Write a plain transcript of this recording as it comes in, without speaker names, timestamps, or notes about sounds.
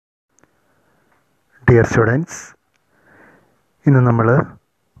Dear students, ഇന്ന് നമ്മൾ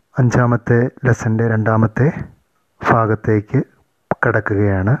അഞ്ചാമത്തെ ലെസൻ്റെ രണ്ടാമത്തെ ഭാഗത്തേക്ക്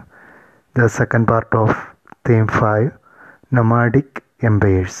കടക്കുകയാണ്. The second part of theme 5 nomadic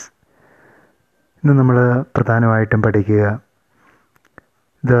empires. ഇന്ന് നമ്മൾ പ്രധാനമായിട്ടും പഠിക്കുക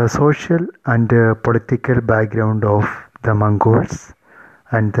the social and political background of the Mongols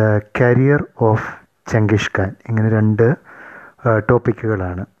and the career of Genghis Khan. ഇങ്ങനെ രണ്ട്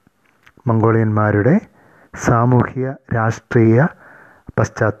ടോപ്പിക്കുകളാണ്. മംഗോളിയന്മാരുടെ സാമൂഹിക രാഷ്ട്രീയ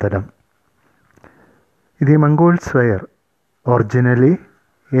പശ്ചാത്തലം. The Mongols were originally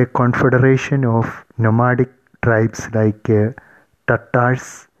a confederation of nomadic tribes like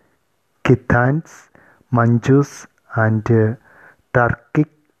Tatars, Khitans, Manchus and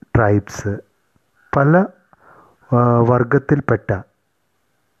Turkic tribes. പല വർഗത്തിൽപ്പെട്ട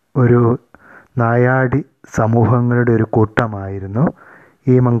ഒരു നായാടി സമൂഹങ്ങളുടെ ഒരു കൂട്ടമായിരുന്നു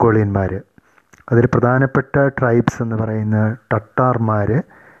ഈ മംഗോളിയന്മാർ. അതിൽ പ്രധാനപ്പെട്ട ട്രൈബ്സ് എന്ന് പറയുന്നത് ടട്ടാർമാർ,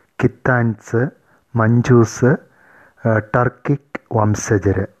 കിത്താൻസ്, മഞ്ജൂസ്, ടർക്കിക്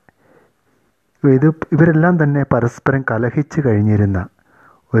വംശജർ. ഇവരെല്ലാം തന്നെ പരസ്പരം കലഹിച്ച് കഴിഞ്ഞിരുന്ന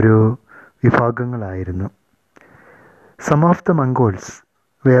ഒരു വിഭാഗങ്ങളായിരുന്നു. Some of the Mongols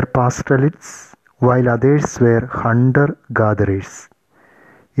were pastoralists while others were hunter gatherers.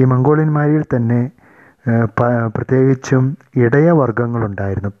 ഈ മംഗോളിയന്മാരിൽ തന്നെ പ്രത്യേകിച്ചും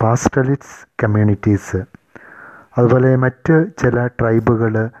ഇടയവർഗ്ഗങ്ങളുണ്ടായിരുന്നു, പാസ്റ്റലിറ്റ്സ് കമ്മ്യൂണിറ്റീസ്. അതുപോലെ മറ്റ് ചില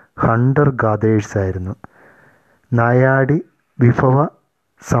ട്രൈബുകൾ ഹണ്ടർ ഗാദേഴ്സ് ആയിരുന്നു, നായാടി വിഭവ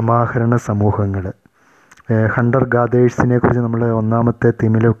സമാഹരണ സമൂഹങ്ങൾ. ഹണ്ടർ ഗാദേഴ്സിനെ കുറിച്ച് നമ്മൾ ഒന്നാമത്തെ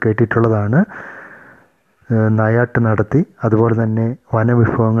തീമിൽ കേട്ടിട്ടുള്ളതാണ്. നായാട്ട് നടത്തി അതുപോലെ തന്നെ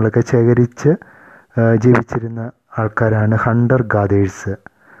വനവിഭവങ്ങളൊക്കെ ശേഖരിച്ച് ജീവിച്ചിരുന്ന ആൾക്കാരാണ് ഹണ്ടർ ഗാദേഴ്സ്.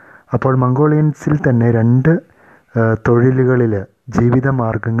 അപ്പോൾ മംഗോളിയൻസിൽ തന്നെ രണ്ട് തൊഴിലുകളിൽ, ജീവിത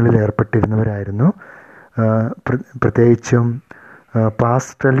മാർഗങ്ങളിൽ ഏർപ്പെട്ടിരുന്നവരായിരുന്നു. പ്രത്യേകിച്ചും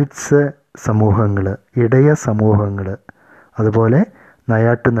പാസ്റ്റലിറ്റ്സ് സമൂഹങ്ങൾ, ഇടയ സമൂഹങ്ങൾ, അതുപോലെ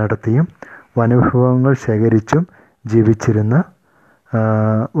നായാട്ട് നടത്തിയും വനവിഭവങ്ങൾ ശേഖരിച്ചും ജീവിച്ചിരുന്ന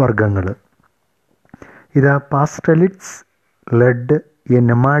വർഗങ്ങൾ. ഇത് pastoralists led a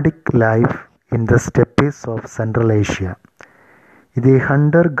nomadic life in the steppes of Central Asia. The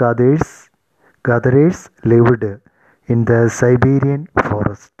hunter gatherers lived in the Siberian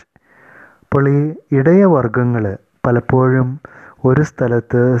forest. അപ്പോൾ ഈ ഇടയവർഗ്ഗങ്ങൾ പലപ്പോഴും ഒരു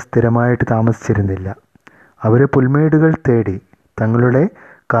സ്ഥലത്ത് സ്ഥിരമായിട്ട് താമസിച്ചിരുന്നില്ല. അവർ പുൽമേടുകൾ തേടി തങ്ങളുടെ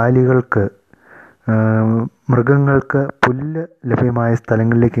കാലികൾക്ക്, മൃഗങ്ങൾക്ക് പുല്ല് ലഭ്യമായ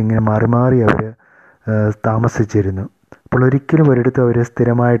സ്ഥലങ്ങളിലേക്ക് ഇങ്ങനെ മാറി മാറി അവർ താമസിച്ചിരുന്നു. അപ്പോൾ ഒരിക്കലും ഒരിടത്തും അവർ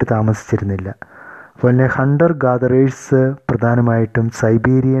സ്ഥിരമായിട്ട് താമസിച്ചിരുന്നില്ല. അതുപോലെ ഹണ്ടർ ഗാദറേഴ്സ് പ്രധാനമായിട്ടും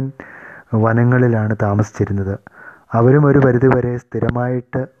സൈബീരിയൻ വനങ്ങളിലാണ് താമസിച്ചിരുന്നത്. അവരും ഒരു പരിധിവരെ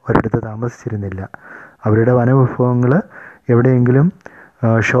സ്ഥിരമായിട്ട് ഒരിടത്ത് താമസിച്ചിരുന്നില്ല. അവരുടെ വനവിഭവങ്ങൾ എവിടെയെങ്കിലും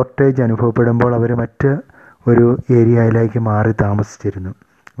ഷോർട്ടേജ് അനുഭവപ്പെടുമ്പോൾ അവർ മറ്റ് ഒരു ഏരിയയിലേക്ക് മാറി താമസിച്ചിരുന്നു.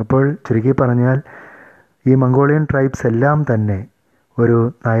 അപ്പോൾ ചുരുക്കി പറഞ്ഞാൽ ഈ മംഗോളിയൻ ട്രൈബ്സ് എല്ലാം തന്നെ ഒരു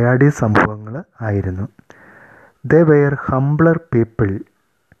നായാടി സമൂഹങ്ങൾ ആയിരുന്നു. They were humbler people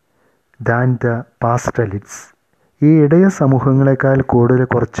than the pastoralists. ഈ ഇടയ സമൂഹങ്ങളെക്കാൾ കൂടുതൽ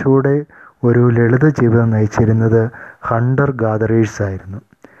കുറച്ചുകൂടെ ഒരു ലളിത ജീവിതം നയിച്ചിരുന്നത് ഹണ്ടർ ഗാദറേഴ്സ് ആയിരുന്നു.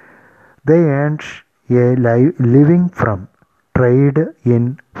 They earned a living from trade in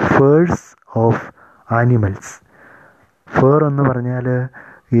furs of animals. Fur എന്ന് പറഞ്ഞാൽ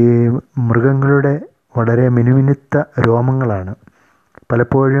ഈ മൃഗങ്ങളുടെ വളരെ മിനുമിനുത്ത രോമങ്ങളാണ്.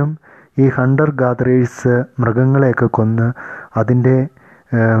 പലപ്പോഴും ഈ ഹണ്ടർ ഗാദറേഴ്സ് മൃഗങ്ങളെയൊക്കെ കൊന്ന് അതിൻ്റെ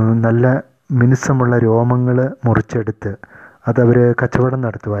നല്ല മിനുസമുള്ള രോമങ്ങൾ മുറിച്ചെടുത്ത് അതവർ കച്ചവടം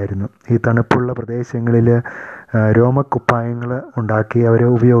നടത്തുമായിരുന്നു. ഈ തണുപ്പുള്ള പ്രദേശങ്ങളിൽ രോമക്കുപ്പായങ്ങൾ ഉണ്ടാക്കി അവർ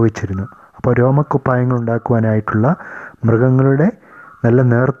ഉപയോഗിച്ചിരുന്നു. അപ്പോൾ രോമക്കുപ്പായങ്ങൾ ഉണ്ടാക്കുവാനായിട്ടുള്ള മൃഗങ്ങളുടെ നല്ല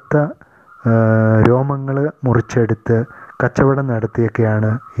നേർത്ത രോമങ്ങൾ മുറിച്ചെടുത്ത് കച്ചവടം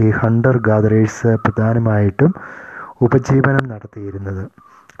നടത്തിയൊക്കെയാണ് ഈ ഹണ്ടർ ഗാദറേഴ്സ് പ്രധാനമായിട്ടും ഉപജീവനം നടത്തിയിരുന്നത്.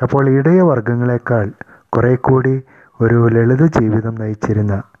 അപ്പോൾ ഇടയവർഗ്ഗങ്ങളെക്കാൾ കുറേ കൂടി ഒരു ലളിത ജീവിതം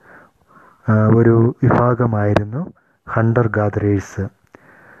നയിച്ചിരുന്ന ഒരു വിഭാഗമായിരുന്നു hunter gatherers.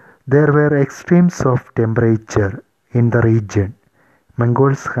 There were extremes of temperature in the region.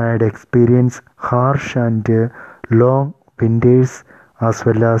 Mongols had experience harsh and long winters as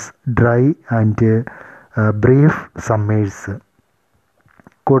well as dry and brief summers.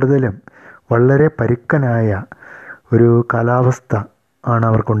 കൂടുതലും വളരെ പരുക്കനായ ഒരു കാലാവസ്ഥ ആണ്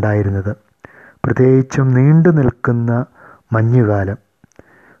അവർക്കുണ്ടായിരുന്നത്. പ്രത്യേകിച്ചും നീണ്ടു നിൽക്കുന്ന മഞ്ഞുകാലം,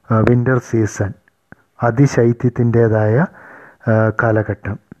 വിൻ്റർ സീസൺ, അതിശൈത്യത്തിൻ്റേതായ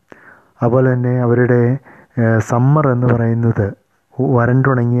കാലഘട്ടം. അതുപോലെ തന്നെ അവരുടെ സമ്മർ എന്ന് പറയുന്നത്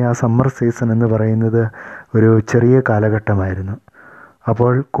വരണ്ടുണങ്ങിയ ആ സമ്മർ സീസൺ എന്ന് പറയുന്നത് ഒരു ചെറിയ കാലഘട്ടമായിരുന്നു.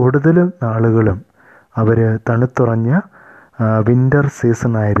 അപ്പോൾ കൂടുതലും നാളുകളും അവർ തണുത്തുറഞ്ഞ വിൻ്റർ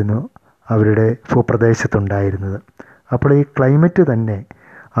സീസണായിരുന്നു അവരുടെ ഭൂപ്രദേശത്തുണ്ടായിരുന്നത്. അപ്പോൾ ഈ ക്ലൈമറ്റ് തന്നെ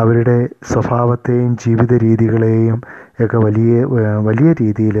അവരുടെ സ്വഭാവത്തെയും ജീവിത രീതികളെയും ഒക്കെ വലിയ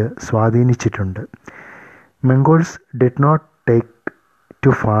രീതിയിൽ സ്വാധീനിച്ചിട്ടുണ്ട്. Mongols did not take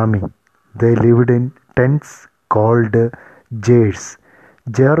to farming. They lived in tents called gers.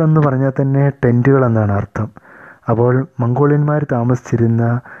 Ger എന്ന് പറഞ്ഞാൽ തന്നെ ടെൻറ്റുകൾ എന്നാണ് അർത്ഥം. അപ്പോൾ മംഗോളിയന്മാർ താമസിച്ചിരുന്ന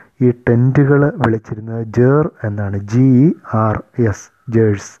ഈ ടെൻറ്റുകൾ വിളിച്ചിരുന്നത് ജേർ എന്നാണ്, GERS,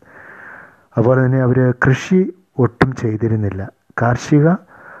 ജേഴ്സ്. അതുപോലെ തന്നെ അവർ കൃഷി ഒട്ടും ചെയ്തിരുന്നില്ല. കാർഷിക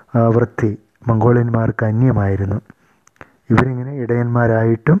വൃത്തി മംഗോളിയന്മാർക്ക് അന്യമായിരുന്നു. ഇവരിങ്ങനെ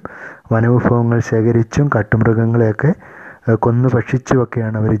ഇടയന്മാരായിട്ടും വനവിഭവങ്ങൾ ശേഖരിച്ചും കാട്ടുമൃഗങ്ങളെയൊക്കെ കൊന്നു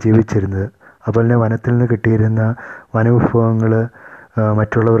ഭക്ഷിച്ചുമൊക്കെയാണ് അവർ ജീവിച്ചിരുന്നത്. അതുപോലെ തന്നെ വനത്തിൽ നിന്ന് കിട്ടിയിരുന്ന വനവിഭവങ്ങൾ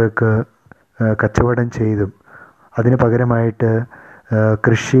മറ്റുള്ളവർക്ക് കച്ചവടം ചെയ്തും അതിന് പകരമായിട്ട്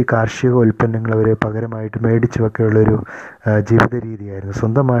കാർഷിക ഉൽപ്പന്നങ്ങൾ അവർ പകരമായിട്ട് മേടിച്ചുമൊക്കെയുള്ളൊരു ജീവിത രീതിയായിരുന്നു.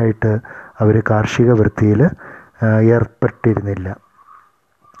 സ്വന്തമായിട്ട് അവർ കാർഷിക വൃത്തിയിൽ ഏർപ്പെട്ടിരുന്നില്ല.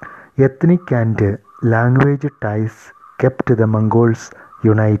 Ethnic and language ties kept the Mongols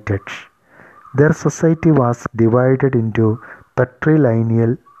united. Their society was divided into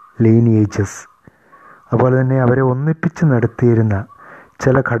patrilineal lineages. അതുപോലെ തന്നെ അവരെ ഒന്നിപ്പിച്ച് നടത്തിയിരുന്ന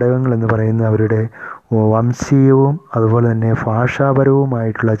ചില ഘടകങ്ങൾ എന്ന് പറയുന്നത് അവരുടെ വംശീയവും അതുപോലെ തന്നെ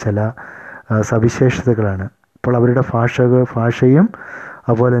ഭാഷാപരവുമായിട്ടുള്ള ചില സവിശേഷതകളാണ്. അപ്പോൾ അവരുടെ ഭാഷയും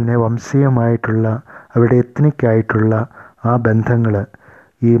അതുപോലെ തന്നെ വംശീയമായിട്ടുള്ള അവരുടെ എത്നിക്കായിട്ടുള്ള ആ ബന്ധങ്ങൾ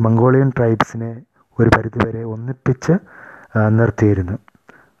ഈ മംഗോളിയൻ ട്രൈബ്സിനെ ഒരു പരിധിവരെ ഒന്നിപ്പിച്ച് നിർത്തിയിരുന്നു.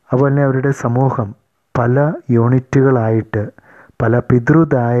 അതുപോലെ തന്നെ അവരുടെ സമൂഹം പല യൂണിറ്റുകളായിട്ട്, പല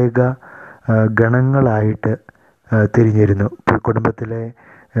പിതൃദായക ഗണങ്ങളായിട്ട് തിരിഞ്ഞിരുന്നു. കുടുംബത്തിലെ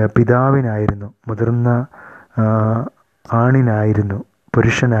പിതാവിനായിരുന്നു, മുതിർന്ന ആണിനായിരുന്നു,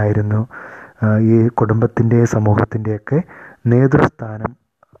 പുരുഷനായിരുന്നു ഈ കുടുംബത്തിൻ്റെ സമൂഹത്തിൻ്റെയൊക്കെ നേതൃസ്ഥാനം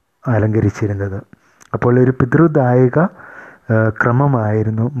അലങ്കരിച്ചിരുന്നത്. അപ്പോൾ ഒരു പിതൃദായക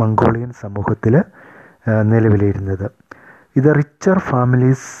ക്രമമായിരുന്നു മംഗോളിയൻ സമൂഹത്തിൽ നിലവിലിരുന്നത്. ഇത് richer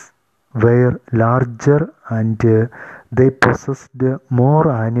families wear larger and they possessed more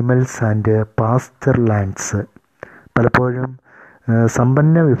animals and Pasteur lands. പലപ്പോഴും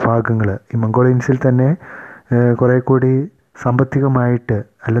സമ്പന്ന വിഭാഗങ്ങൾ ഈ മംഗോളിയൻസിൽ തന്നെ കുറേ കൂടി സാമ്പത്തികമായിട്ട്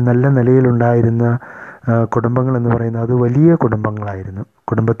നല്ല നിലയിലുണ്ടായിരുന്ന കുടുംബങ്ങൾ എന്ന് പറയുന്നത് അത് വലിയ കുടുംബങ്ങളായിരുന്നു.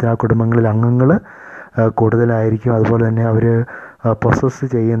 ആ കുടുംബങ്ങളിൽ അംഗങ്ങൾ കൂടുതലായിരിക്കും. അതുപോലെ തന്നെ അവർ പൊസസ്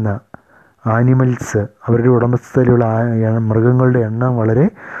ചെയ്യുന്ന ആനിമൽസ്, അവരുടെ ഉടമസ്ഥതയിലുള്ള മൃഗങ്ങളുടെ എണ്ണം വളരെ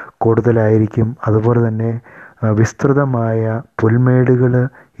കൂടുതലായിരിക്കും. അതുപോലെ തന്നെ വിസ്തൃതമായ പുൽമേടുകൾ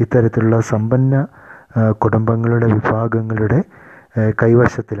ഇത്തരത്തിലുള്ള സമ്പന്ന കുടുംബങ്ങളുടെ വിഭാഗങ്ങളുടെ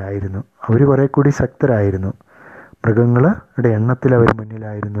കൈവശത്തിലായിരുന്നു. അവർ കുറേ കൂടി ശക്തരായിരുന്നു. മൃഗങ്ങളുടെ എണ്ണത്തിൽ അവർ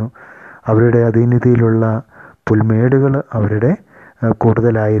മുന്നിലായിരുന്നു. അവരുടെ അധീനതയിലുള്ള പുൽമേടുകൾ അവരുടെ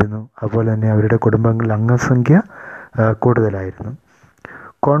കൂടുതലായിരുന്നു. അതുപോലെ തന്നെ അവരുടെ കുടുംബങ്ങളിൽ അംഗസംഖ്യ കൂടുതലായിരുന്നു.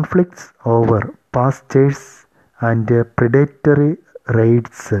 Conflicts over pastors and predatory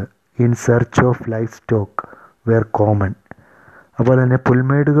റെയ്ഡ്സ് in search of life stock wear common. അതുപോലെ തന്നെ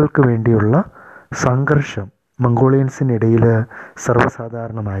പുൽമേടുകൾക്ക് വേണ്ടിയുള്ള സംഘർഷം മംഗോളിയൻസിനിടയിൽ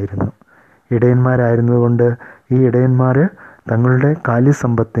സർവ്വസാധാരണമായിരുന്നു. ഇടയന്മാരായിരുന്നതുകൊണ്ട് ഈ ഇടയന്മാർ തങ്ങളുടെ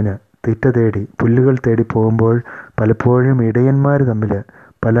കാലിസമ്പത്തിന് തീറ്റ തേടി പുല്ലുകൾ തേടി പോകുമ്പോൾ പലപ്പോഴും ഇടയന്മാർ തമ്മിൽ,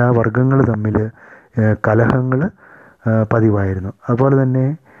 പല വർഗങ്ങൾ തമ്മിൽ കലഹങ്ങൾ പതിവായിരുന്നു. അതുപോലെ തന്നെ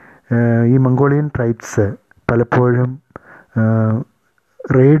ഈ മംഗോളിയൻ ട്രൈബ്സ് പലപ്പോഴും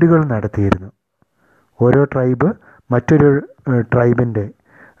റെയ്ഡുകൾ നടത്തിയിരുന്നു. ഓരോ ട്രൈബ് മറ്റൊരു ട്രൈബിൻ്റെ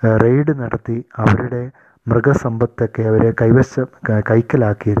റെയ്ഡ് നടത്തി അവരുടെ മൃഗസമ്പത്തൊക്കെ അവരെ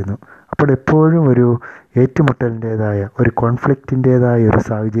കൈക്കലാക്കിയിരുന്നു. അപ്പോൾ എപ്പോഴും ഒരു ഏറ്റുമുട്ടലിൻ്റേതായ, ഒരു കോൺഫ്ലിക്റ്റിൻ്റേതായ ഒരു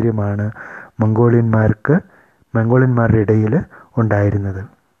സാഹചര്യമാണ് മംഗോളിയന്മാരുടെ ഇടയിൽ ഉണ്ടായിരുന്നത്.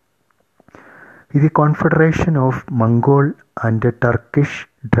 The Confederation of Mongol and Turkish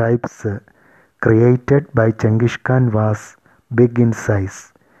tribes created by Genghis Khan was big in size.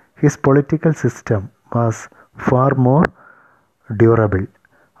 His political system was far more durable.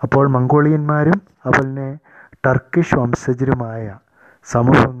 അപ്പോൾ മംഗോളിയന്മാരും അതുപോലെ തന്നെ ടർക്കിഷ് വംശജരുമായ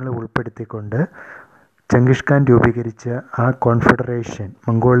സമൂഹങ്ങളെ ഉൾപ്പെടുത്തിക്കൊണ്ട് ചെങ്കിസ് ഖാൻ രൂപീകരിച്ച ആ കോൺഫെഡറേഷൻ,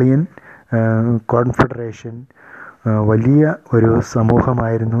 മംഗോളിയൻ കോൺഫെഡറേഷൻ വലിയ ഒരു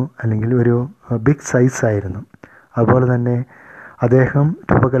സമൂഹമായിരുന്നു, അല്ലെങ്കിൽ ഒരു ബിഗ് സൈസായിരുന്നു. അതുപോലെ തന്നെ അദ്ദേഹം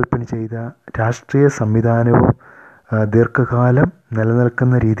രൂപകൽപ്പന ചെയ്ത രാഷ്ട്രീയ സംവിധാനവും ദീർഘകാലം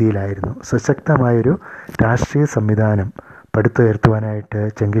നിലനിൽക്കുന്ന രീതിയിലായിരുന്നു. സശക്തമായൊരു രാഷ്ട്രീയ സംവിധാനം പടുത്തുയർത്തുവാനായിട്ട്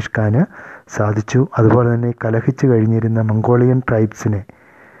ചെങ്കിസ് ഖാന് സാധിച്ചു. അതുപോലെ തന്നെ കലഹിച്ചു കഴിഞ്ഞിരുന്ന മംഗോളിയൻ ട്രൈബ്സിനെ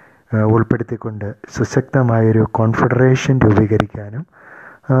ഉൾപ്പെടുത്തിക്കൊണ്ട് സുശക്തമായൊരു കോൺഫെഡറേഷൻ രൂപീകരിക്കാനും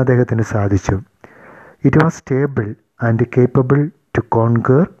അദ്ദേഹത്തിന് സാധിച്ചു. It was stable and capable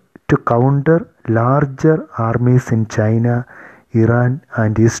to counter larger armies in China, Iran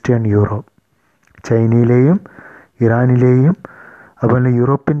and eastern Europe. ചൈനയിലെയും ഇറാനിലെയും അതുപോലെ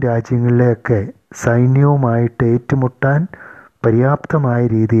യൂറോപ്യൻ രാജ്യങ്ങളിലെയൊക്കെ സൈന്യവുമായിട്ട് ഏറ്റുമുട്ടാൻ പര്യാപ്തമായ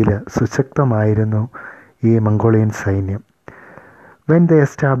രീതിയിൽ സുശക്തമായിരുന്നു ഈ മംഗോളിയൻ സൈന്യം. When they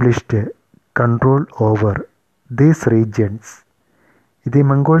established control over these regions, the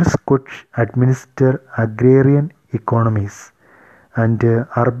Mongols could administer agrarian economies and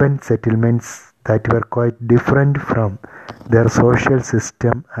urban settlements that were quite different from their social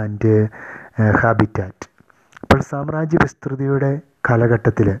system and habitat. അപ്പോൾ സാമ്രാജ്യ വിസ്തൃതിയുടെ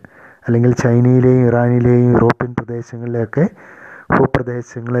കാലഘട്ടത്തിൽ അല്ലെങ്കിൽ ചൈനയിലെയും ഇറാനിലെയും European പ്രദേശങ്ങളിലെയൊക്കെ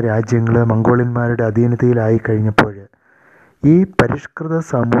ഭൂപ്രദേശങ്ങൾ രാജ്യങ്ങൾ മംഗോളിയന്മാരുടെ അധീനതയിലായി കഴിഞ്ഞപ്പോൾ ഈ പരിഷ്കൃത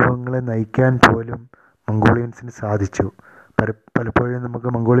സമൂഹങ്ങളെ നയിക്കാൻ പോലും മംഗോളിയൻസിന് സാധിച്ചു. പലപ്പോഴും നമുക്ക്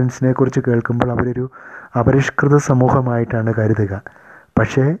മംഗോളിയൻസിനെ കുറിച്ച് കേൾക്കുമ്പോൾ അവരൊരു അപരിഷ്കൃത സമൂഹമായിട്ടാണ് കരുതുക.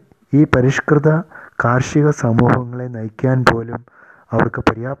 പക്ഷേ ഈ പരിഷ്കൃത കാർഷിക സമൂഹങ്ങളെ നയിക്കാൻ പോലും അവർക്ക്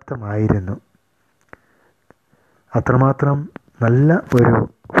പര്യാപ്തമായിരുന്നു. അത്രമാത്രം നല്ല ഒരു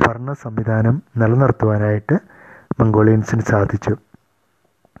ഭരണ സംവിധാനം നിലനിർത്തുവാനായിട്ട് മംഗോളിയൻസിന് സാധിച്ചു.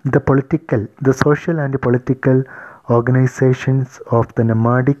 The social and political organizations of the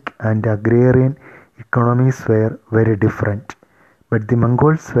nomadic and agrarian economies were very different, but the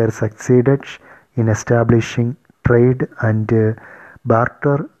Mongols were succeeded in establishing trade and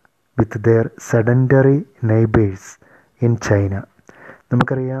barter with their sedentary neighbors in China.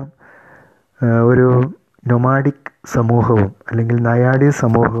 നമുക്കറിയാം, ഒരു നൊമാഡിക് സമൂഹവും അല്ലെങ്കിൽ നായാടി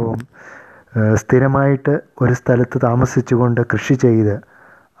സമൂഹവും സ്ഥിരമായിട്ട് ഒരു സ്ഥലത്ത് താമസിച്ചുകൊണ്ട് കൃഷി ചെയ്ത്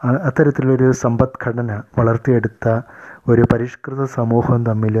അത്തരത്തിലൊരു സമ്പദ്ഘടന വളർത്തിയെടുത്ത ഒരു പരിഷ്കൃത സമൂഹം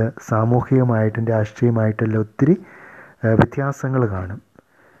തമ്മിൽ സാമൂഹികമായിട്ടും രാഷ്ട്രീയമായിട്ടുള്ള ഒത്തിരി വ്യത്യാസങ്ങൾ കാണും.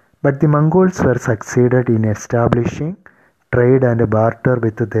 But the Mongols were succeeded in establishing trade and barter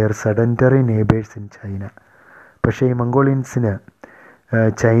with their sedentary neighbours in China. പക്ഷേ ഈ മംഗോളിയൻസിന്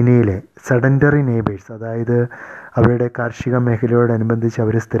ചൈനയിലെ സെഡൻറ്ററി നെയ്ബേഴ്സ്, അതായത് അവരുടെ കാർഷിക മേഖലയോടനുബന്ധിച്ച്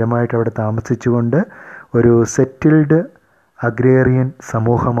അവർ സ്ഥിരമായിട്ട് അവിടെ താമസിച്ചുകൊണ്ട് ഒരു സെറ്റിൽഡ് അഗ്രേറിയൻ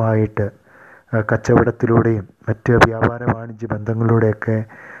സമൂഹമായിട്ട് കച്ചവടത്തിലൂടെയും മറ്റ് വ്യാപാര വാണിജ്യ ബന്ധങ്ങളിലൂടെയൊക്കെ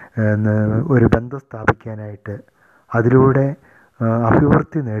ഒരു ബന്ധം സ്ഥാപിക്കാനായിട്ട് അതിലൂടെ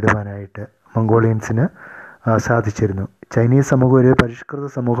അഭിവൃദ്ധി നേടുവാനായിട്ട് മംഗോളിയൻസിന് സാധിച്ചിരുന്നു. ചൈനീസ് സമൂഹം ഒരു പരിഷ്കൃത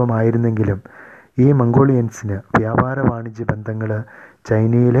സമൂഹമായിരുന്നെങ്കിലും ഈ മംഗോളിയൻസിന് വ്യാപാര വാണിജ്യ ബന്ധങ്ങൾ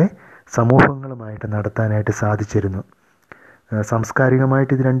ചൈനയിലെ സമൂഹങ്ങളുമായിട്ട് നടത്താനായിട്ട് സാധിച്ചിരുന്നു.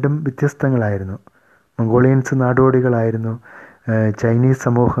 സാംസ്കാരികമായിട്ട് ഇത് രണ്ടും വ്യത്യസ്തങ്ങളായിരുന്നു. മംഗോളിയൻസ് നാടോടികളായിരുന്നു. ചൈനീസ്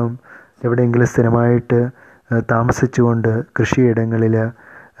സമൂഹം എവിടെയെങ്കിലും സ്ഥിരമായിട്ട് താമസിച്ചുകൊണ്ട് കൃഷിയിടങ്ങളിൽ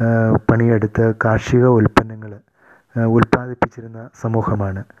പണിയെടുത്ത് കാർഷിക ഉൽപ്പന്നങ്ങൾ ഉൽപ്പാദിപ്പിച്ചിരുന്ന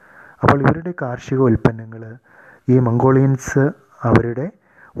സമൂഹമാണ്. അപ്പോൾ ഇവരുടെ കാർഷിക ഉൽപ്പന്നങ്ങൾ ഈ മംഗോളിയൻസ് അവരുടെ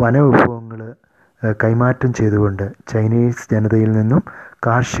വനവിഭവങ്ങൾ കൈമാറ്റം ചെയ്തുകൊണ്ട് ചൈനീസ് ജനതയിൽ നിന്നും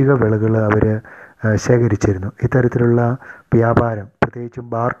കാർഷിക വിളകൾ അവർ ശേഖരിച്ചിരുന്നു. ഇത്തരത്തിലുള്ള വ്യാപാരം, പ്രത്യേകിച്ചും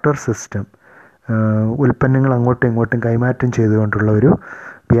ബാർട്ടർ സിസ്റ്റം, ഉൽപ്പന്നങ്ങൾ അങ്ങോട്ടും ഇങ്ങോട്ടും കൈമാറ്റം ചെയ്തുകൊണ്ടുള്ള ഒരു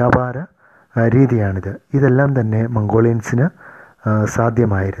വ്യാപാര രീതിയാണിത്. ഇതെല്ലാം തന്നെ മംഗോളിയൻസിന്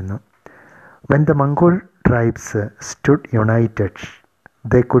സാധ്യമായിരുന്നു. When the Mongol tribes stood united,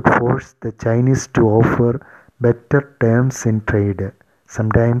 they could force the Chinese to offer better terms in trade.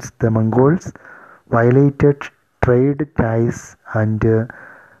 Sometimes the Mongols violated trade ties and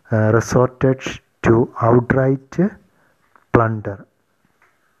resorted to outright plunder.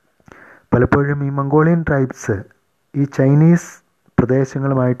 പലപ്പോഴും ഈ മംഗോളിയൻ ട്രൈബ്സ് ഈ ചൈനീസ്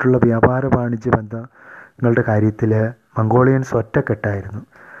പ്രദേശങ്ങളുമായിട്ടുള്ള വ്യാപാര വാണിജ്യ ബന്ധങ്ങളുടെ കാര്യത്തിൽ Mongolians ഒറ്റക്കെട്ടായിരുന്നു.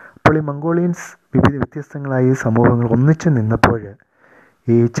 അപ്പോൾ ഈ Mongolians വ്യത്യസ്തങ്ങളായ ഈ സമൂഹങ്ങൾ ഒന്നിച്ചു നിന്നപ്പോൾ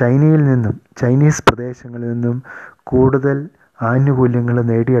ഈ ചൈനയിൽ നിന്നും ചൈനീസ് പ്രദേശങ്ങളിൽ നിന്നും കൂടുതൽ ആനുകൂല്യങ്ങൾ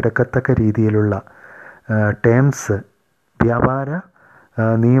നേടിയെടുക്കത്തക്ക രീതിയിലുള്ള ടേംസ്, വ്യാപാര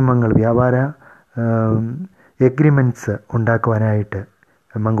നിയമങ്ങൾ, വ്യാപാര എഗ്രിമെൻറ്റ്സ് ഉണ്ടാക്കുവാനായിട്ട്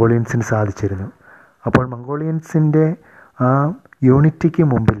മംഗോളിയൻസിന് സാധിച്ചിരുന്നു. അപ്പോൾ മംഗോളിയൻസിൻ്റെ ആ യൂണിറ്റിക്ക്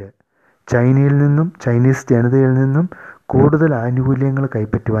മുമ്പിൽ ചൈനയിൽ നിന്നും ചൈനീസ് ജനതയിൽ നിന്നും കൂടുതൽ ആനുകൂല്യങ്ങൾ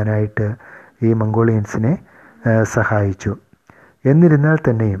കൈപ്പറ്റുവാനായിട്ട് ഈ മംഗോളിയൻസിനെ സഹായിച്ചു. എന്നിരുന്നാൽ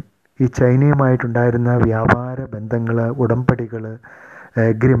തന്നെയും ഈ ചൈനയുമായിട്ടുണ്ടായിരുന്ന വ്യാപാര ബന്ധങ്ങൾ, ഉടമ്പടികൾ,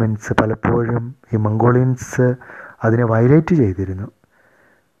 എഗ്രിമെൻറ്റ്സ് പലപ്പോഴും ഈ മംഗോളിയൻസ് അതിനെ വയലേറ്റ് ചെയ്തിരുന്നു.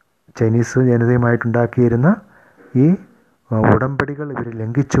 ചൈനീസ് ജനതയുമായിട്ടുണ്ടാക്കിയിരുന്ന ഈ ഉടമ്പടികൾ ഇവർ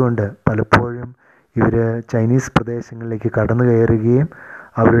ലംഘിച്ചുകൊണ്ട് പലപ്പോഴും ഇവർ ചൈനീസ് പ്രദേശങ്ങളിലേക്ക് കടന്നു കയറുകയും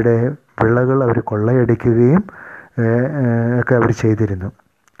അവരുടെ വിളകൾ അവർ കൊള്ളയടിക്കുകയും ഒക്കെ അവർ ചെയ്തിരുന്നു.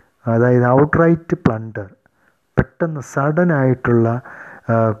 അതായത് ഔട്ട്റൈറ്റ് പ്ലണ്ടർ, പെട്ടെന്ന് സഡനായിട്ടുള്ള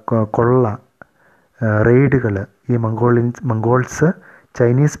കൊള്ള റെയ്ഡുകൾ ഈ മംഗോൾസ്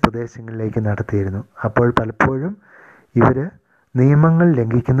ചൈനീസ് പ്രദേശങ്ങളിലേക്ക് നടത്തിയിരുന്നു. അപ്പോൾ പലപ്പോഴും ഇവർ നിയമങ്ങൾ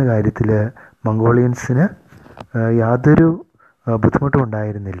ലംഘിക്കുന്ന കാര്യത്തിൽ മംഗോളിയൻസിന് യാതൊരു ബുദ്ധിമുട്ടും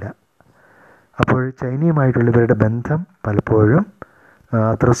ഉണ്ടായിരുന്നില്ല. അപ്പോൾ ചൈനയുമായിട്ടുള്ള ഇവരുടെ ബന്ധം പലപ്പോഴും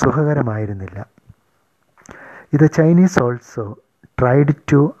അത്ര സുഖകരമായിരുന്നില്ല. The Chinese also tried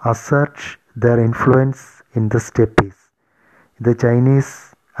to assert their influence in the steppes. The Chinese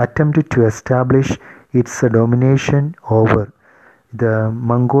attempted to establish its domination over the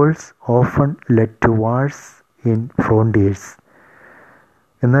Mongols, often led to wars in frontiers.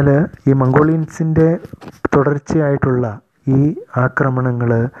 എന്നാൽ ഈ മംഗോളിയൻസിൻ്റെ തുടർച്ചയായിട്ടുള്ള ഈ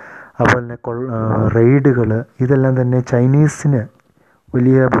ആക്രമണങ്ങൾ, അതുപോലെ റെയ്ഡുകൾ, ഇതെല്ലാം തന്നെ ചൈനീസിന്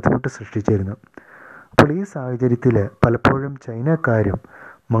വലിയ ബുദ്ധിമുട്ട് സൃഷ്ടിച്ചിരുന്നു. അപ്പോൾ ഈ സാഹചര്യത്തിൽ പലപ്പോഴും ചൈനക്കാരും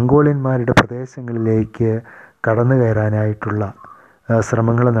മംഗോളിയന്മാരുടെ പ്രദേശങ്ങളിലേക്ക് കടന്നു കയറാനായിട്ടുള്ള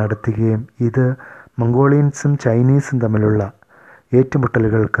ശ്രമങ്ങൾ നടത്തുകയും ഇത് മംഗോളിയൻസും ചൈനീസും തമ്മിലുള്ള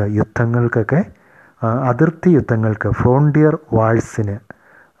ഏറ്റുമുട്ടലുകൾക്ക്, യുദ്ധങ്ങൾക്കൊക്കെ, അതിർത്തി യുദ്ധങ്ങൾക്ക്, ഫ്രോണ്ടിയർ വാഴ്സിന്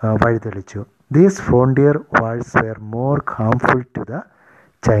വഴിതെളിച്ചു. These frontier wars were more harmful to the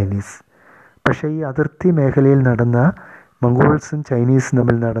Chinese. പക്ഷേ ഈ അതിർത്തി മേഖലയിൽ നടന്ന മംഗോൾസും ചൈനീസും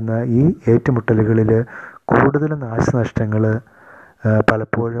തമ്മിൽ നടന്ന ഈ ഏറ്റുമുട്ടലുകളിൽ കൂടുതൽ നാശനഷ്ടങ്ങൾ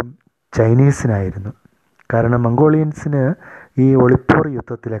പലപ്പോഴും ചൈനീസിനായിരുന്നു. കാരണം മംഗോളിയൻസിന് ഈ ഒളിപ്പോർ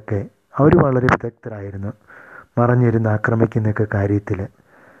യുദ്ധത്തിലൊക്കെ അവർ വളരെ വിദഗ്ധരായിരുന്നു, മറഞ്ഞിരുന്ന് ആക്രമിക്കുന്നൊക്കെ കാര്യത്തിൽ.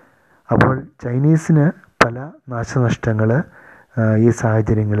 അപ്പോൾ ചൈനീസിന് പല നാശനഷ്ടങ്ങൾ ഈ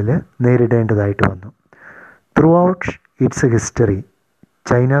സാഹചര്യങ്ങളിൽ നേരിടേണ്ടതായിട്ട് വന്നു. Through out it's history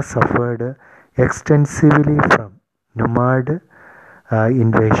China suffered extensively from nomad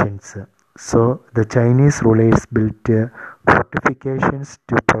invasions. So the Chinese rulers built fortifications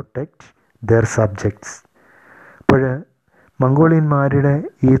to protect their subjects. അപ്പോൾ മംഗോളിയന്മാരുടെ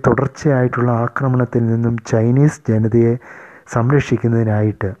ഈ തുടർച്ചയായിട്ടുള്ള ആക്രമണത്തിൽ നിന്നും ചൈനീസ് ജനതയെ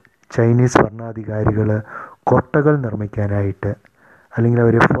സംരക്ഷിക്കുന്നതിനായിട്ട് ചൈനീസ് ഭരണാധികാരികൾ കോട്ടകൾ നിർമ്മിക്കാനായിട്ട്, അല്ലെങ്കിൽ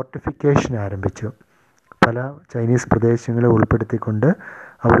അവർ ഫോർട്ടിഫിക്കേഷൻ ആരംഭിച്ചു. പല ചൈനീസ് പ്രദേശങ്ങളെ ഉൾപ്പെടുത്തിക്കൊണ്ട്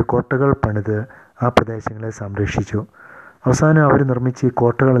അവർ കോട്ടകൾ പണിത് ആ പ്രദേശങ്ങളെ സംരക്ഷിച്ചു. അവസാനം അവർ നിർമ്മിച്ച ഈ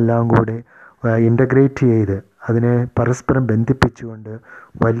കോട്ടകളെല്ലാം കൂടി ഇൻ്റഗ്രേറ്റ് ചെയ്ത് അതിനെ പരസ്പരം ബന്ധിപ്പിച്ചുകൊണ്ട്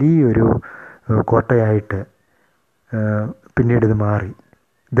വലിയൊരു കോട്ടയായിട്ട് പിന്നീട് ഇത് മാറി.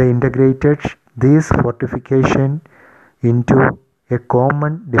 The integrated these fortification in to A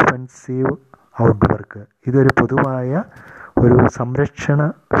common defensive ഔട്ട്വർക്ക്. ഇതൊരു പൊതുവായ ഒരു സംരക്ഷണ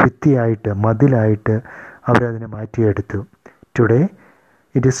ഭിത്തിയായിട്ട്, മതിലായിട്ട് അവരതിനെ മാറ്റിയെടുത്തു. Today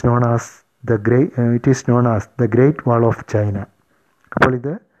it is known as the great wall of China. അപ്പോൾ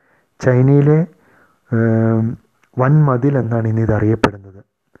ഇത് ചൈനയിലെ വൻമതിൽ എന്നാണ് ഇന്ന് ഇത് അറിയപ്പെടുന്നത്.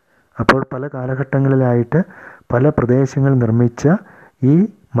 അപ്പോൾ പല കാലഘട്ടങ്ങളിലായിട്ട് പല പ്രദേശങ്ങൾ നിർമ്മിച്ച ഈ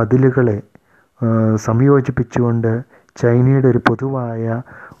മതിലുകളെ സംയോജിപ്പിച്ചുകൊണ്ട് ചൈനയുടെ ഒരു പൊതുവായ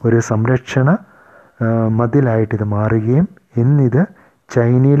ഒരു സംരക്ഷണ മതിലായിട്ട് ഇത് മാറുകയും ഇന്നിത്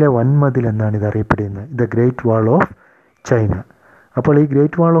ചൈനയിലെ വൻമതിൽ എന്നാണ് ഇത് അറിയപ്പെടുന്നത്, the great wall of China. അപ്പോൾ ഈ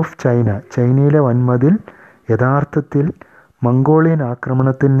ഗ്രേറ്റ് വാൾ ഓഫ് ചൈന, ചൈനയിലെ വൻമതിൽ, യഥാർത്ഥത്തിൽ മംഗോളിയൻ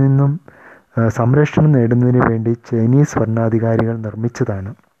ആക്രമണത്തിൽ നിന്നും സംരക്ഷണം നേടുന്നതിന് വേണ്ടി ചൈനീസ് ഭരണാധികാരികൾ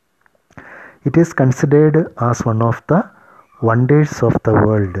നിർമ്മിച്ചതാണ്. It is considered as one of the wonders of the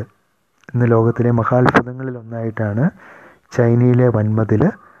world. ഇന്ന് ലോകത്തിലെ മഹാത്ഭുതങ്ങളിൽ ഒന്നായിട്ടാണ് ചൈനയിലെ വൻമതിൽ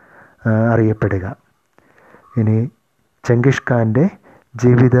അറിയപ്പെടുക. ഇനി ചെങ്കിഷ് ഖാൻ്റെ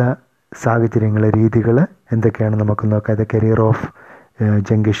ജീവിത സാഹചര്യങ്ങൾ, രീതികൾ എന്തൊക്കെയാണ് നമുക്ക് നോക്കാം. The career of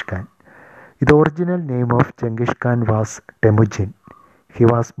ചെങ്കിഷ് Khan. The original name of Genghis Khan was Temujin. He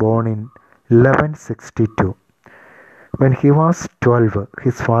was born in 1162. When he was 12,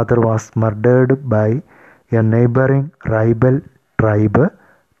 his father was murdered by a neighboring rival tribe,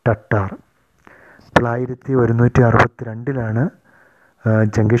 Tatar. 1162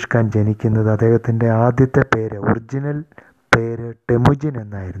 ജംഗിഷ് Khan ജനിക്കുന്നത്. അദ്ദേഹത്തിൻ്റെ ആദ്യത്തെ പേര്, ഒറിജിനൽ പേര് ടെമുജിൻ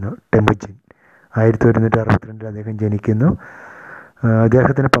എന്നായിരുന്നു. ടെമുജിൻ 1162 അദ്ദേഹം ജനിക്കുന്നു.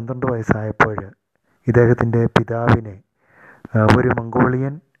 അദ്ദേഹത്തിന് 12 വയസ്സായപ്പോൾ ഇദ്ദേഹത്തിൻ്റെ പിതാവിനെ ഒരു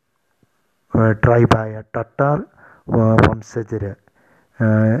മംഗോളിയൻ ട്രൈബായ ടട്ടാർ വംശജർ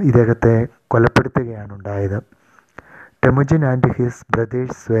ഇദ്ദേഹത്തെ കൊലപ്പെടുത്തുകയാണ് ഉണ്ടായത്. ടെമുജിൻ and his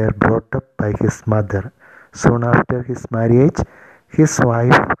brother's wear brought up by his mother. Soon after his marriage his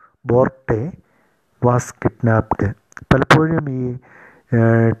wife ബോർട്ടെ was kidnapped. പലപ്പോഴും ഈ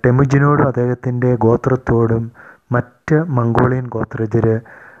ടെമുജിനോടും അദ്ദേഹത്തിൻ്റെ ഗോത്രത്തോടും മറ്റ് മംഗോളിയൻ ഗോത്രജർ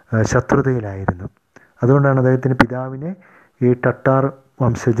ശത്രുതയിലായിരുന്നു. അതുകൊണ്ടാണ് അദ്ദേഹത്തിൻ്റെ പിതാവിനെ ഈ ടട്ടാർ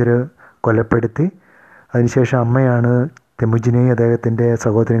വംശജർ കൊലപ്പെടുത്തി. അതിനുശേഷം അമ്മയാണ് ടെമുജിനെയും അദ്ദേഹത്തിൻ്റെ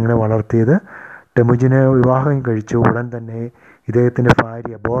സഹോദരങ്ങളെ വളർത്തിയത്. ടെമുജിനെ വിവാഹം കഴിച്ചു. ഉടൻ തന്നെ ഇദ്ദേഹത്തിൻ്റെ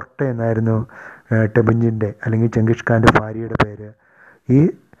ഭാര്യ ബോർട്ട എന്നായിരുന്നു ടെമുജിൻ്റെ അല്ലെങ്കിൽ ചെങ്കിസ് ഖാൻ്റെ ഭാര്യയുടെ പേര്. ഈ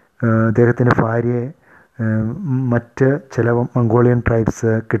അദ്ദേഹത്തിൻ്റെ ഭാര്യയെ മറ്റ് ചില മംഗോളിയൻ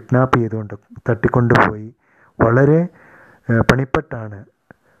ട്രൈബ്സ് കിഡ്നാപ്പ് ചെയ്തുകൊണ്ട് തട്ടിക്കൊണ്ടുപോയി വളരെ പണിപ്പെട്ടാണ്,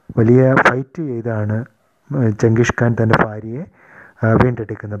 വലിയ ഫൈറ്റ് ചെയ്താണ് ചെങ്കിസ് ഖാൻ തൻ്റെ ഭാര്യയെ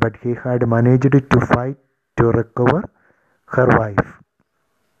വീണ്ടെടുക്കുന്നത്. But he had managed to fight to recover her wife.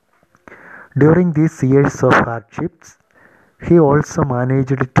 During these years of hardships he also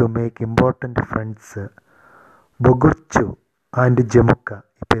managed to make important friends Bogurchu and Jamukha.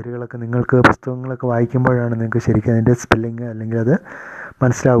 ഈ പേരുകളൊക്കെ നിങ്ങൾക്ക് പുസ്തകങ്ങളൊക്കെ വായിക്കുമ്പോഴാണ് നിങ്ങൾക്ക് ശരിക്കും അതിൻ്റെ സ്പെല്ലിങ് അല്ലെങ്കിൽ അത്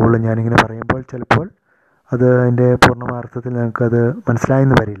മനസ്സിലാവുള്ളൂ. ഞാനിങ്ങനെ പറയുമ്പോൾ ചിലപ്പോൾ അത് അതിൻ്റെ പൂർണ്ണമാർത്ഥത്തിൽ നിങ്ങൾക്കത്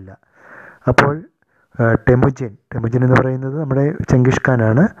മനസ്സിലായെന്ന് വരില്ല. അപ്പോൾ ടെമുജിൻ എന്ന് പറയുന്നത് നമ്മുടെ ചെങ്കിസ്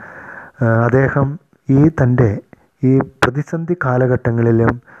ഖാനാണ്. അദ്ദേഹം തൻ്റെ ഈ പ്രതിസന്ധി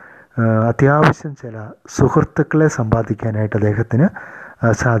കാലഘട്ടങ്ങളിലും അത്യാവശ്യം ചില സുഹൃത്തുക്കളെ സമ്പാദിക്കാനായിട്ട് അദ്ദേഹത്തിന്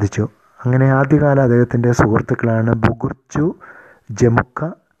സാധിച്ചു. അങ്ങനെ ആദ്യകാല അദ്ദേഹത്തിൻ്റെ സുഹൃത്തുക്കളാണ് ബുഗുർച്ചു, ജമുക്ക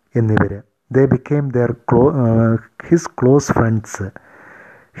എന്നിവർ. ദേ became his close friends.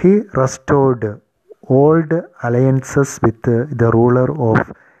 He restored old alliances with the ruler of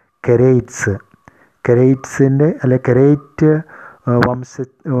കെരൈറ്റ്സിൻ്റെ കെരൈറ്റ്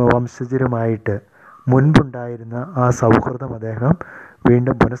വംശജരുമായിട്ട് മുൻപുണ്ടായിരുന്ന ആ സൗഹൃദം അദ്ദേഹം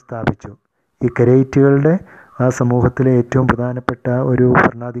വീണ്ടും പുനഃസ്ഥാപിച്ചു. ഈ കെരൈറ്റുകളുടെ ആ സമൂഹത്തിലെ ഏറ്റവും പ്രധാനപ്പെട്ട ഒരു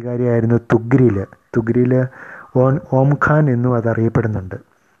ഭരണാധികാരിയായിരുന്നു തുഗ്രിൽ ഓംഖാൻ എന്നും അതറിയപ്പെടുന്നുണ്ട്.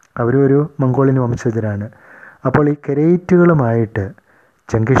 അവരും ഒരു മംഗോളിയൻ വംശജരാണ്. അപ്പോൾ ഈ കെരൈറ്റുകളുമായിട്ട്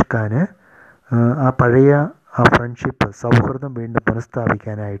ചെങ്കിസ് ഖാന് ആ പഴയ ആ ഫ്രണ്ട്ഷിപ്പ്, സൗഹൃദം വീണ്ടും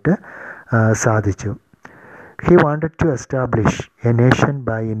പുനഃസ്ഥാപിക്കാനായിട്ട് സാധിച്ചു. He wanted to establish A nation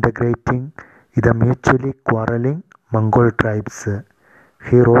by integrating the mutually quarrelling Mongol tribes.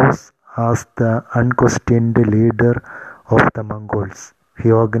 He rose as the അൺക്വസ്റ്റ്യൻഡ് leader of the Mongols. He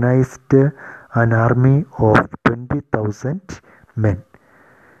organised an army of 20,000 men.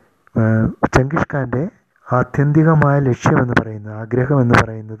 Genghis ഖാൻ്റെ ആത്യന്തികമായ ലക്ഷ്യമെന്ന് പറയുന്നത്, ആഗ്രഹമെന്ന്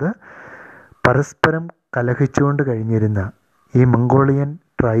പറയുന്നത് പരസ്പരം കലഹിച്ചുകൊണ്ട് കഴിഞ്ഞിരുന്ന ഈ മംഗോളിയൻ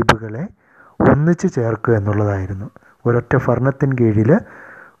ട്രൈബുകളെ ഒന്നിച്ചു ചേർക്കുക എന്നുള്ളതായിരുന്നു. ഒരൊറ്റ ഭരണത്തിന് കീഴിൽ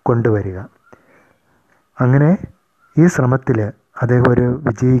കൊണ്ടുവരിക. അങ്ങനെ ഈ ശ്രമത്തിൽ അദ്ദേഹം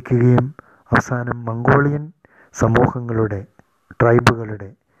വിജയിക്കുകയും അവസാനം മംഗോളിയൻ സമൂഹങ്ങളുടെ, ട്രൈബുകളുടെ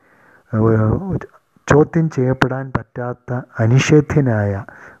ചോദ്യം ചെയ്യപ്പെടാൻ പറ്റാത്ത അനിഷേധ്യനായ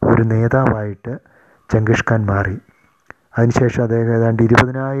ഒരു നേതാവായിട്ട് ചെങ്കിസ് ഖാൻ മാറി. അതിനുശേഷം അദ്ദേഹം ഏതാണ്ട്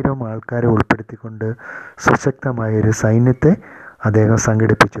 20,000 ആൾക്കാരെ ഉൾപ്പെടുത്തിക്കൊണ്ട് സുശക്തമായൊരു സൈന്യത്തെ അദ്ദേഹം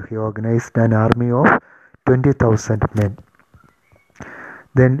സംഘടിപ്പിച്ചു. He organised an army of 20,000 men.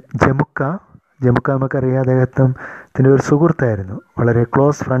 Then Jamukha നമുക്കറിയാം, അദ്ദേഹത്തിൻ്റെ ഒരു സുഹൃത്തായിരുന്നു, വളരെ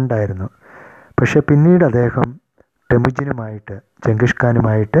ക്ലോസ് ഫ്രണ്ടായിരുന്നു. പക്ഷേ പിന്നീട് അദ്ദേഹം ടെമുജിനുമായിട്ട്, ചെങ്കിസ്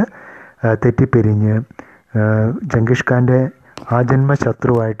ഖാനുമായിട്ട് തെറ്റിപ്പിരിഞ്ഞ് ചെങ്കിസ് ഖാൻ്റെ ആജന്മ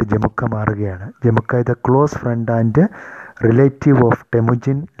ശത്രുവായിട്ട് ജമുക്ക മാറുകയാണ്. Jamukha the close friend and relative of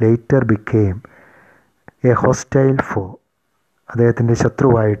Temujin later became a hostile foe. അദ്ദേഹത്തിൻ്റെ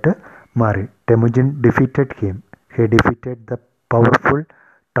ശത്രുവായിട്ട് മാറി. Temujin defeated him. He defeated the powerful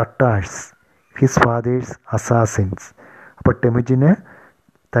Tatars, his father's assassins. അപ്പോൾ ടെമുജിന്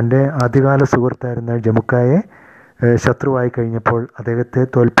തൻ്റെ ആദ്യകാല സുഹൃത്തായിരുന്ന ജമുക്കായെ ശത്രുവായി കഴിഞ്ഞപ്പോൾ അദ്ദേഹത്തെ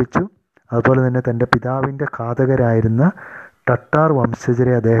തോൽപ്പിച്ചു. അതുപോലെ തന്നെ തൻ്റെ പിതാവിൻ്റെ ഘാതകരായിരുന്ന ടട്ടാർ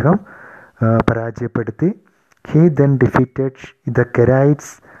വംശജരെ അദ്ദേഹം പരാജയപ്പെടുത്തി. He then defeated the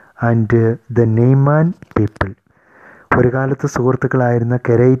Keraites and the Naiman people. ഒരു കാലത്ത് സുഹൃത്തുക്കളായിരുന്ന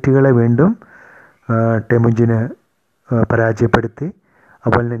കെരൈറ്റുകളെ വീണ്ടും ടെമുജിന് പരാജയപ്പെടുത്തി.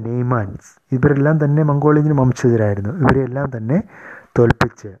 അതുപോലെ തന്നെ നെയ്മാൻസ്, ഇവരെല്ലാം തന്നെ മംഗോളിയൻ വംശജരായിരുന്നു. ഇവരെല്ലാം തന്നെ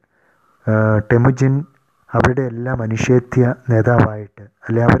തോൽപ്പിച്ച് ടെമുജിൻ അവരുടെ എല്ലാം അനിഷേധ്യ നേതാവായിട്ട്,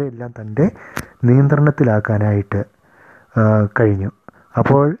 അല്ലെ അവരെല്ലാം തൻ്റെ നിയന്ത്രണത്തിലാക്കാനായിട്ട് കഴിഞ്ഞു.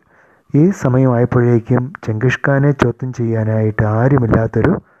 അപ്പോൾ ഈ സമയമായപ്പോഴേക്കും ചെങ്കിസ് ഖാനെ ചോദ്യം ചെയ്യാനായിട്ട്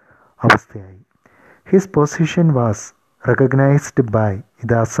ആരുമില്ലാത്തൊരു അവസ്ഥയായി. His position was recognised by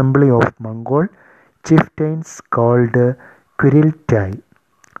the assembly of Mongol chieftains called Kurultai.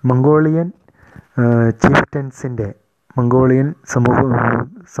 Mongolian ചീഫ്റ്റൻസിൻ്റെ, മംഗോളിയൻ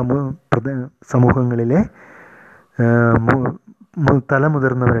സമൂഹങ്ങളിലെ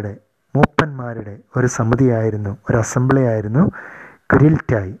തലമുതിർന്നവരുടെ, മൂപ്പന്മാരുടെ ഒരു സമിതിയായിരുന്നു, ഒരു അസംബ്ലി ആയിരുന്നു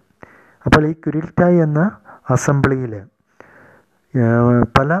ക്വിരിൽറ്റായ്. അപ്പോൾ ഈ ക്വിരിൽറ്റായ് എന്ന അസംബ്ലിയിൽ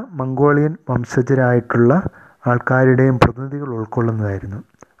പല മംഗോളിയൻ വംശജരായിട്ടുള്ള ആൾക്കാരുടെയും പ്രതിനിധികൾ ഉൾക്കൊള്ളുന്നതായിരുന്നു.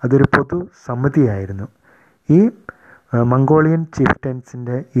 അതൊരു പൊതു സമിതിയായിരുന്നു. ഈ മംഗോളിയൻ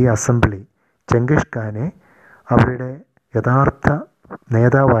ചീഫ്റ്റൻസിൻ്റെ ഈ അസംബ്ലി ചെങ്കിസ് ഖാനെ അവരുടെ യഥാർത്ഥ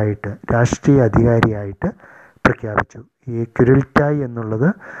നേതാവായിട്ട്, രാഷ്ട്രീയ അധികാരിയായിട്ട് പ്രഖ്യാപിച്ചു. ഈ ക്യുരിൽറ്റായ് എന്നുള്ളത്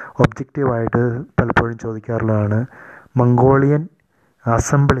ഒബ്ജക്റ്റീവായിട്ട് പലപ്പോഴും ചോദിക്കാറുള്ളതാണ്. മംഗോളിയൻ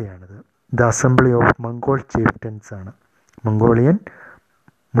അസംബ്ലിയാണിത്. The assembly of Mongol chieftains ആണ്. മംഗോളിയൻ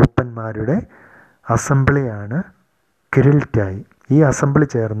മൂപ്പന്മാരുടെ അസംബ്ലിയാണ് ക്യുരിൽറ്റായ്. ഈ അസംബ്ലി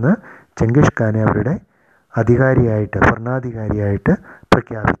ചേർന്ന് ചെങ്കിസ് ഖാനെ അവരുടെ അധികാരിയായിട്ട്, ഭരണാധികാരിയായിട്ട്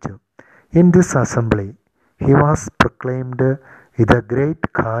പ്രഖ്യാപിച്ചു. In this assembly he was proclaimed the great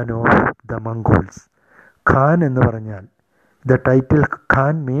Khan of the Mongols. Khan എന്ന് പറഞ്ഞാൽ, the title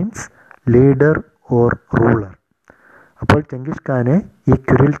Khan means leader or ruler. അപ്പോൾ ചെങ്കിസ് ഖാനെ ഈ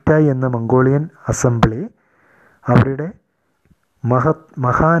ക്യുരിൽറ്റായ് എന്ന മംഗോളിയൻ അസംബ്ലി അവരുടെ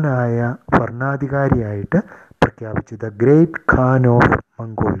മഹാനായ ഭരണാധികാരിയായിട്ട് പ്രഖ്യാപിച്ചു. The great Khan of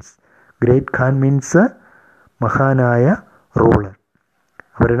Mongols. Great Khan means മഹാനായ റൂളർ.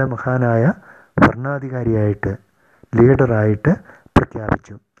 അവരുടെ മഹാനായ ഭരണാധികാരിയായിട്ട്, ലീഡറായിട്ട്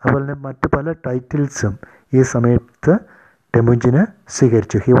പ്രഖ്യാപിച്ചു. അതുപോലെ തന്നെ മറ്റ് പല ടൈറ്റിൽസും ഈ സമയത്ത് ടെമുജിന്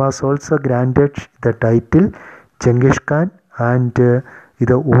സ്വീകരിച്ചു. He was also granted the title Genghis Khan and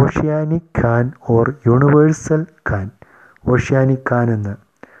ഇത് oceanic Khan or universal Khan. Oceanic Khan എന്ന്,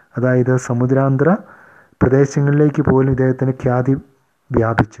 അതായത് സമുദ്രാന്തര പ്രദേശങ്ങളിലേക്ക് പോലും ഇദ്ദേഹത്തിന് ഖ്യാതി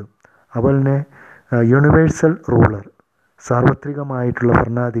വ്യാപിച്ചു. അതുപോലെ തന്നെ യൂണിവേഴ്സൽ റൂളർ, സാർവത്രികമായിട്ടുള്ള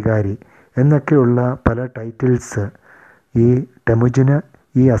ഭരണാധികാരി എന്നൊക്കെയുള്ള പല ടൈറ്റിൽസ് ഈ ടെമുജിന്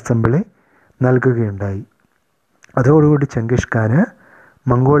ഈ അസംബ്ലി നൽകുകയുണ്ടായി. അതോടുകൂടി ചെങ്കിസ് ഖാന്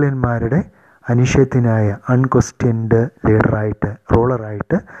മംഗോളിയന്മാരുടെ അനിഷേധ്യനായ അൺക്വസ്റ്റ്യൻഡ് ലീഡറായിട്ട്,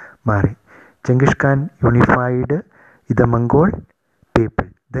 റൂളറായിട്ട് മാറി. Genghis Khan unified the Mongol people.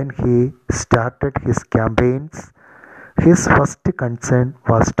 Then he started his campaigns. His first concern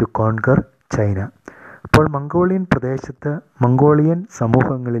was to conquer China. അപ്പോൾ മംഗോളിയൻ പ്രദേശത്ത്, മംഗോളിയൻ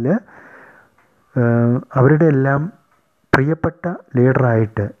സമൂഹങ്ങളിൽ അവരുടെ എല്ലാം പ്രിയപ്പെട്ട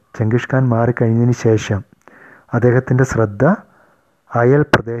ലീഡറായിട്ട് ചെങ്കിസ് ഖാൻ മാറിക്കഴിഞ്ഞതിന് ശേഷം അദ്ദേഹത്തിൻ്റെ ശ്രദ്ധ അയൽ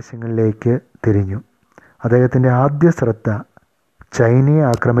പ്രദേശങ്ങളിലേക്ക് തിരിഞ്ഞു. അദ്ദേഹത്തിൻ്റെ ആദ്യ ശ്രദ്ധ ചൈനയെ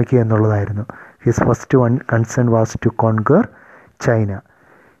ആക്രമിക്കുക എന്നുള്ളതായിരുന്നു. His first concern was to conquer China.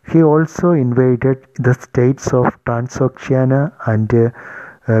 He also invaded the states of Transoxiana and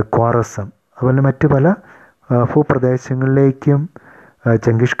Khwarazm. അതുപോലെ മറ്റ് പല ഭൂപ്രദേശങ്ങളിലേക്കും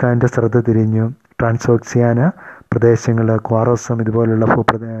ചെങ്കിസ് ഖാൻ്റെ ശ്രദ്ധ തിരിഞ്ഞു. ട്രാൻസോക്ഷ്യാന പ്രദേശങ്ങൾ, ക്വാറസം, ഇതുപോലുള്ള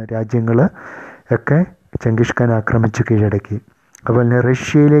രാജ്യങ്ങൾ ഒക്കെ ചെങ്കിസ് ഖാൻ ആക്രമിച്ച് കീഴടക്കി. അതുപോലെ തന്നെ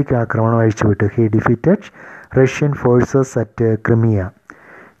റഷ്യയിലേക്ക് ആക്രമണം അഴിച്ചുവിട്ടു. He defeated Russian forces at Crimea.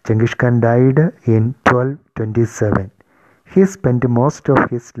 Genghis Khan died in 1227. He spend most of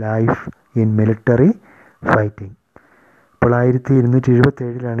his life in military fighting. അപ്പോൾ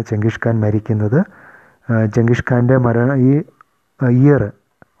 1277 ചെങ്കിസ് ഖാൻ മരിക്കുന്നത്. ചെങ്കിസ് ഖാൻ്റെ ഈ ഇയർ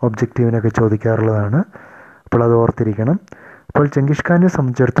ഒബ്ജക്റ്റീവിനൊക്കെ ചോദിക്കാറുള്ളതാണ്. അപ്പോൾ അത് ഓർത്തിരിക്കണം. അപ്പോൾ ചെങ്കിസ് ഖാനെ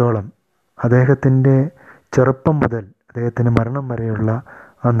സംബന്ധിച്ചിടത്തോളം അദ്ദേഹത്തിൻ്റെ ചെറുപ്പം മുതൽ അദ്ദേഹത്തിൻ്റെ മരണം വരെയുള്ള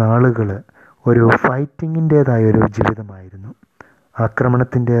ആ നാളുകൾ ഒരു ഫൈറ്റിങ്ങിൻ്റേതായ ഒരു ജീവിതമായിരുന്നു.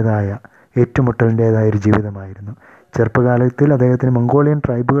 ആക്രമണത്തിൻ്റേതായ, ഏറ്റുമുട്ടലിൻ്റേതായ ഒരു ജീവിതമായിരുന്നു. ചെറുപ്പകാലത്തിൽ അദ്ദേഹത്തിന് മംഗോളിയൻ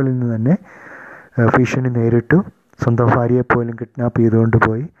ട്രൈബുകളിൽ നിന്ന് തന്നെ ഭീഷണി നേരിട്ടു. സ്വന്തം ഭാര്യയെപ്പോലും കിഡ്നാപ്പ് ചെയ്തുകൊണ്ട്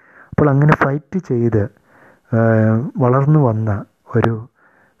പോയി. അപ്പോൾ അങ്ങനെ ഫൈറ്റ് ചെയ്ത് വളർന്നു വന്ന ഒരു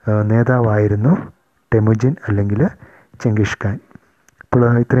നേതാവായിരുന്നു ടെമുജിൻ അല്ലെങ്കിൽ ചെങ്കിസ് ഖാൻ. അപ്പോൾ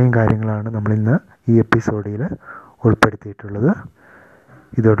ഇത്രയും കാര്യങ്ങളാണ് നമ്മളിന്ന് ഈ എപ്പിസോഡിൽ ഉൾപ്പെടുത്തിയിട്ടുള്ളത്.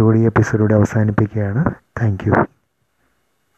 ഇതോടുകൂടി ഈ എപ്പിസോഡ് അവസാനിപ്പിക്കുകയാണ്. Thank U.